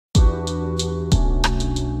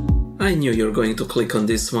I knew you were going to click on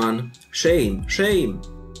this one. Shame, shame!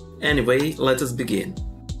 Anyway, let us begin.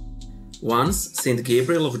 Once, Saint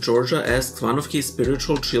Gabriel of Georgia asked one of his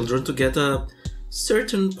spiritual children to get a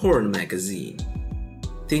certain porn magazine.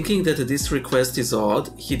 Thinking that this request is odd,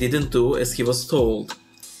 he didn't do as he was told.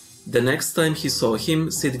 The next time he saw him,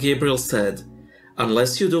 Saint Gabriel said,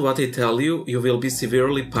 "Unless you do what I tell you, you will be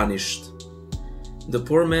severely punished." The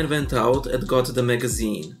poor man went out and got the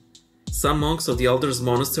magazine. Some monks of the elders'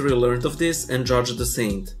 monastery learned of this and judged the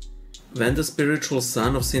saint. When the spiritual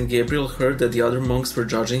son of Saint Gabriel heard that the other monks were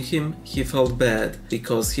judging him, he felt bad,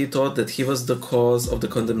 because he thought that he was the cause of the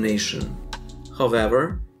condemnation.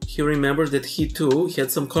 However, he remembered that he too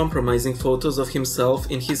had some compromising photos of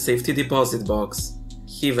himself in his safety deposit box.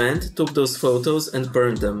 He went, took those photos and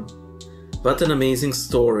burned them. What an amazing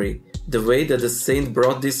story, the way that the saint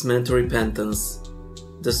brought this man to repentance.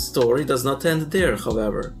 The story does not end there,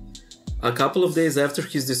 however. A couple of days after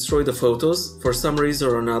he's destroyed the photos, for some reason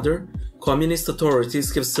or another, communist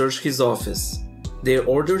authorities have searched his office. They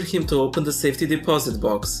ordered him to open the safety deposit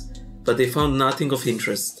box, but they found nothing of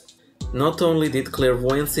interest. Not only did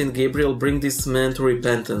clairvoyant Saint Gabriel bring this man to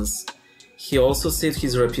repentance, he also saved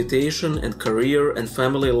his reputation and career and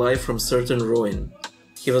family life from certain ruin.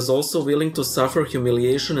 He was also willing to suffer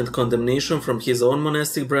humiliation and condemnation from his own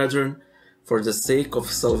monastic brethren for the sake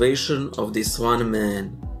of salvation of this one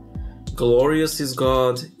man. Glorious is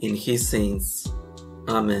God in His saints.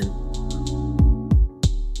 Amen.